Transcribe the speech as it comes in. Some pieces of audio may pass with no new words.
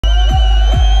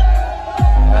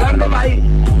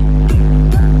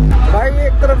भाई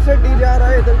एक तरफ से डीजे आ रहा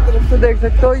है, इधर तरफ से देख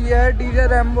सकते हो ये है डीजे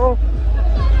रैम्बो।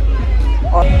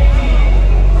 और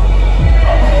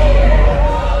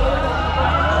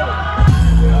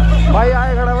भाई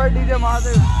आए खड़ा हुआ डीजे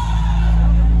महादेव।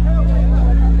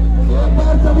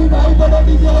 सभी भाई बड़ा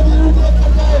डीजे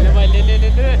ले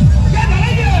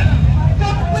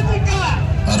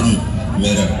अरुण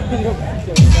मेरा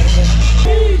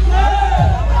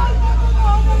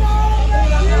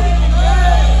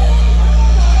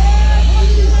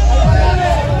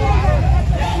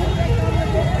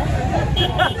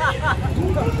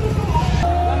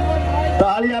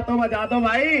तालियां तो बजा दो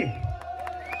भाई।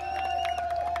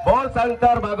 बोल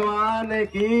शंकर भगवान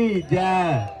की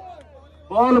जय,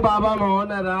 बोल बाबा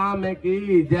मोहन राम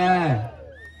की जय।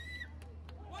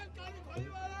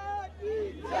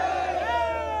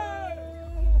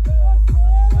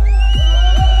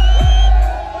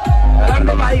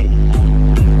 भाई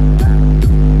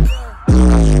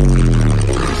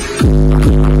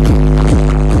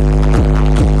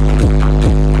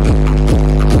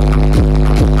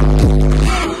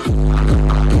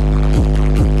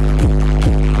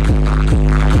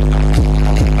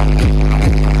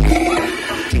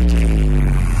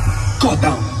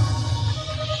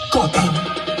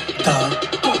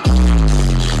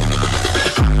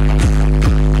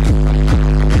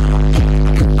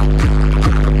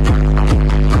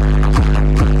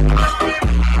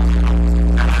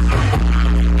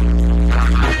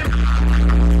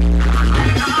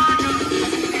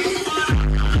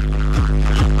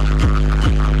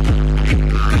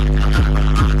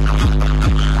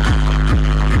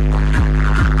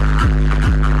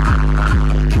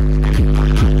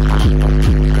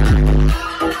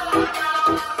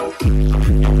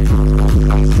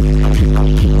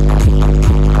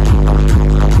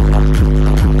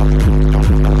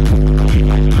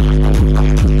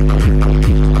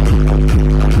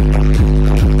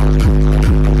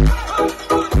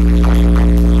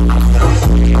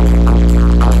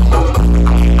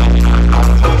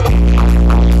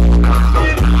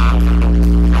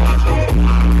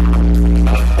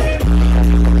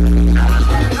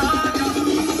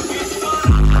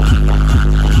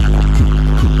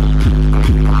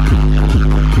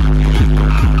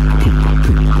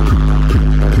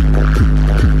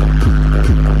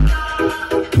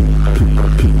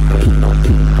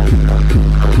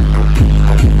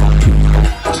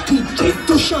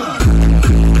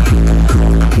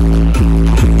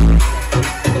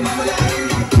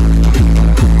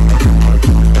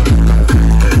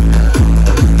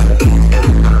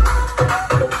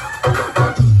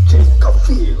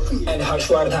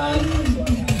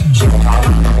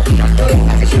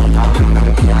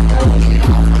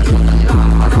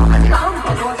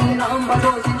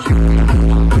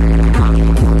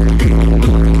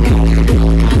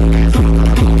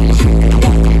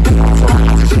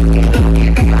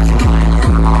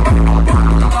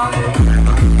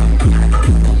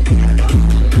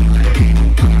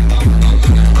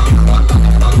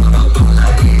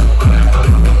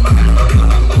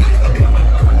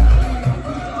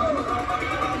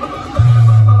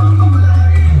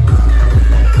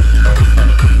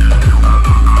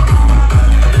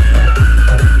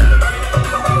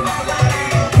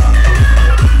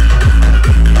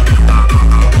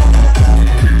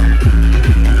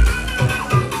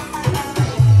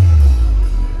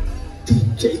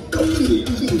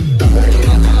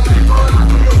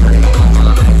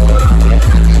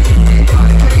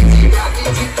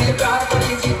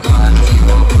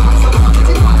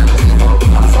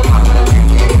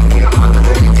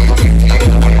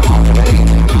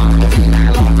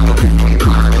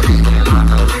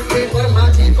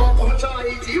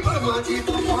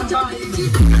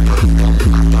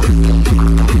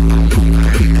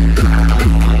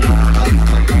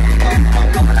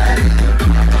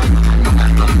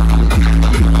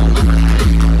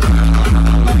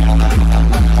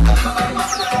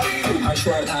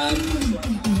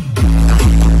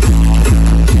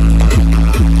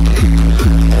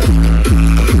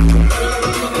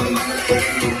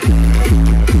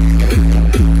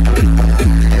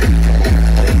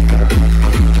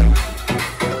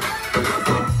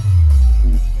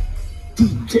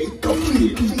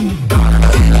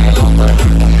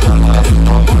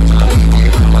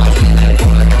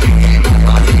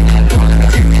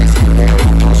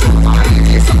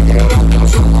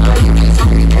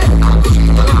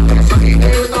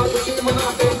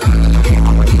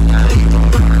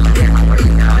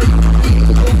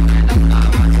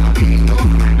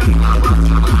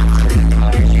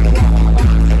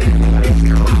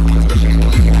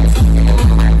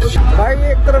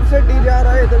तरफ से डीजे आ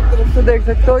रहा है, इधर की तरफ से देख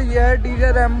सकते हो ये है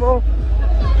डीजे रैम्बो।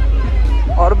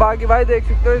 और बाकी भाई देख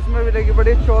सकते हो इसमें भी लगी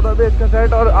पड़ी 14 बेस का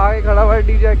सेट। और आगे खड़ा हुआ है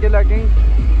डीजे अकेला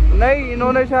किंग। नहीं,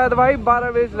 इन्होंने शायद भाई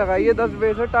 12 बेस लगाई है, 10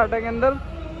 बेस है टाटा के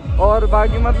अंदर। और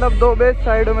बाकी मतलब 2 बेस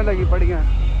साइडों में लगी पड़ी हैं,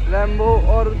 रैम्बो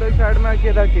और उधर साइड में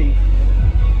अकेला किंग।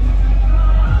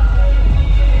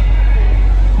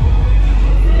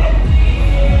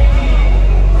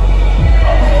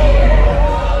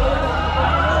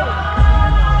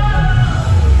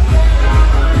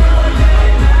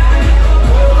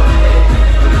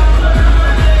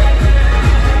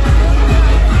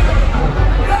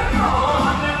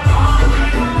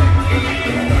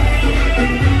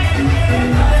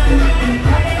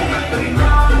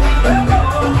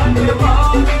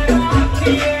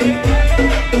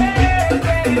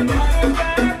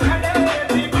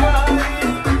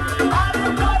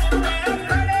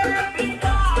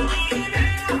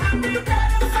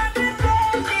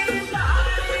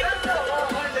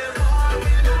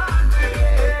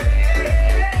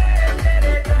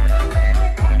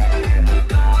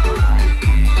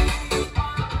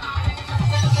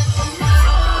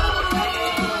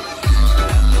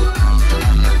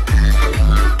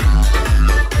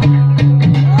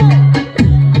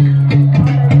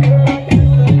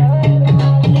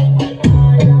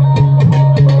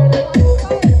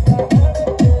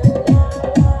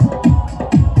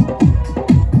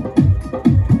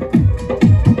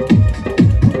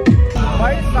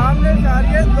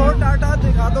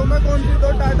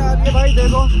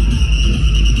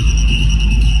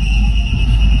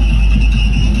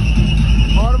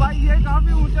 और भाई ये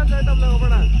काफी ऊंचा सेटअप लगा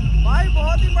पड़ा है भाई,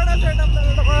 बहुत ही बड़ा सेटअप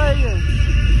लगा पड़ा है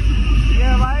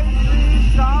ये भाई श्री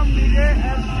श्याम डीजे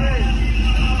एसके।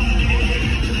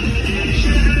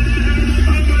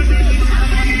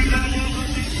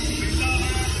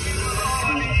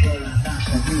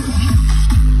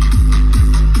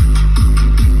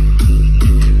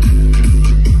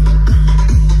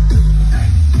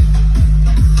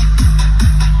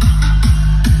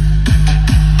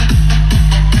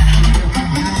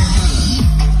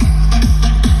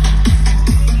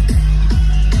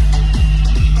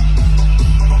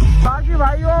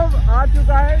 आ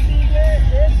चुका है DJ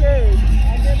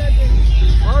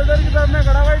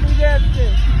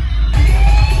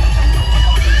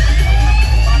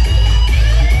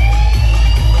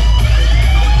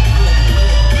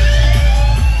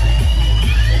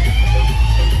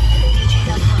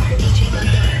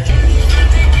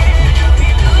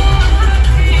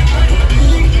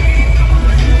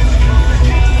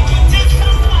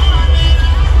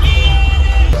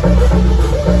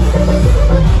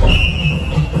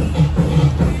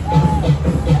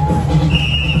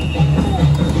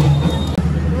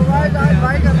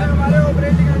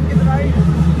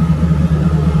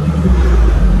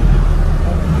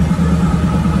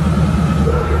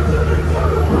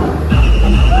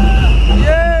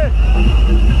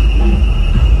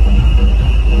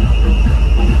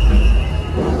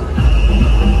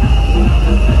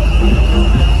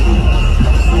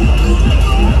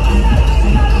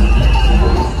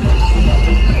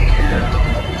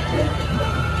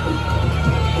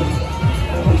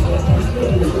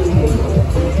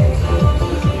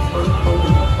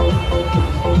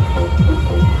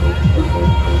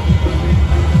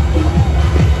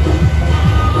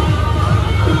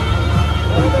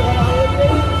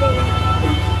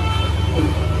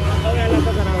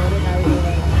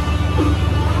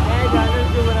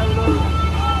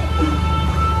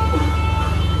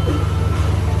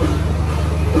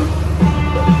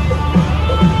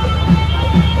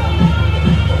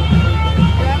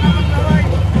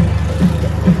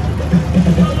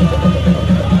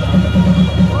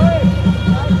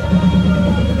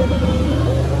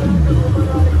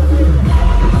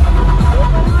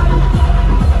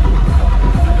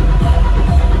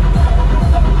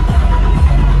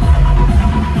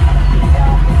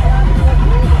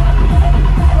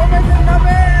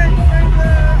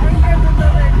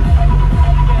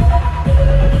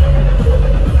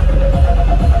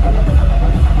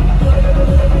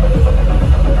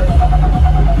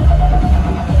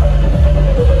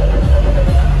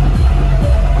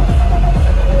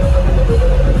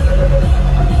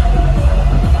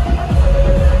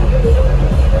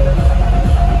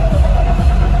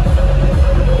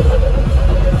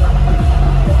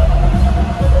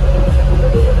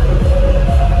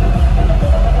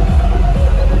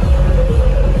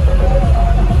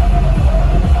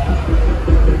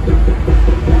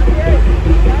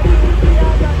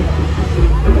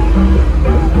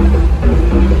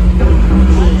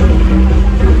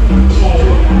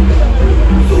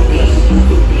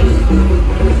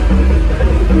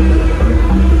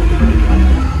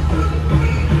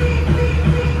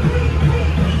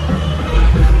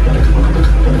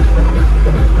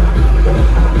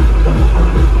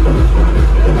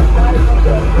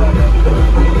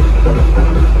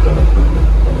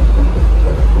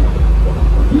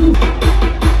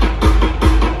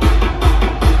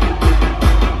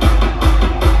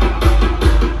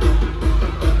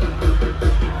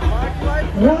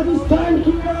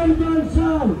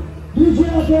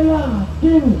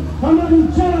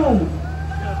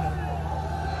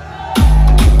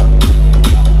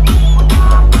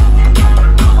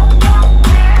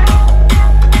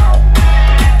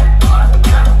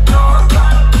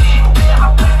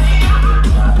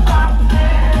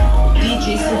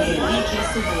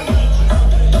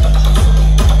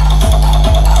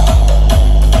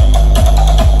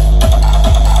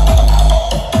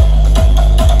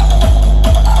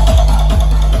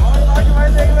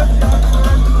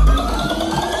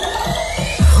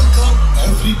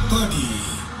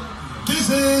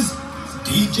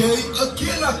DJ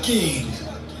Akela King,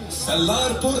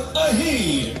 Salarpur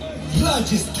Ahir,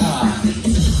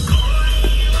 Rajasthan.